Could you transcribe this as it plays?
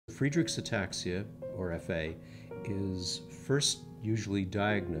Friedreich's ataxia, or FA, is first usually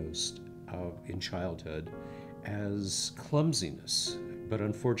diagnosed in childhood as clumsiness, but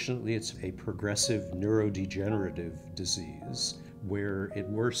unfortunately it's a progressive neurodegenerative disease where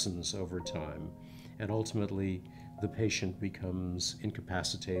it worsens over time, and ultimately the patient becomes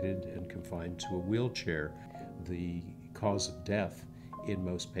incapacitated and confined to a wheelchair. The cause of death in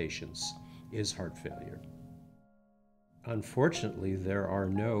most patients is heart failure. Unfortunately, there are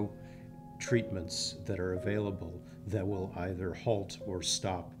no treatments that are available that will either halt or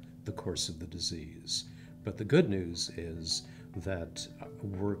stop the course of the disease. But the good news is that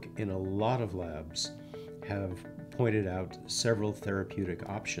work in a lot of labs have pointed out several therapeutic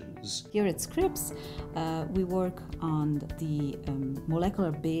options. Here at Scripps, we work on the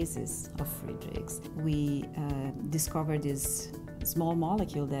molecular basis of Friedreich's. We discovered this small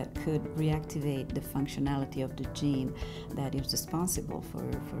molecule that could reactivate the functionality of the gene that is responsible for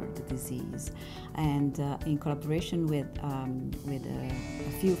the disease. And in collaboration with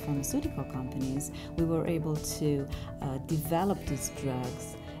a few pharmaceutical companies, we were able to develop these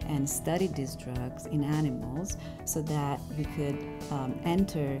drugs and study these drugs in animals so that we could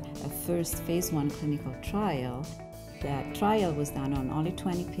enter a first phase 1 clinical trial. That trial was done on only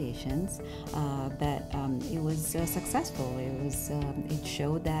 20 patients, but it was successful. It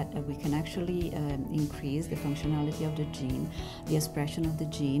showed that we can actually increase the functionality of the gene, the expression of the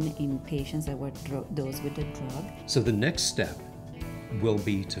gene in patients that were dosed with the drug. So the next step will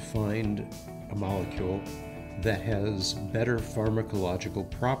be to find a molecule that has better pharmacological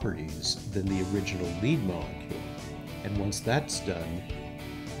properties than the original lead molecule. And once that's done,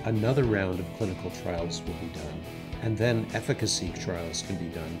 another round of clinical trials will be done, and then efficacy trials can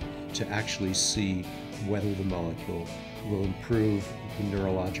be done to actually see whether the molecule will improve the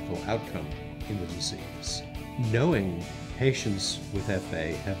neurological outcome in the disease. Knowing patients with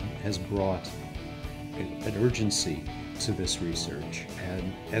FA has brought an urgency to this research,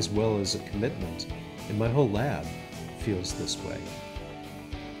 and as well as a commitment, and my whole lab feels this way.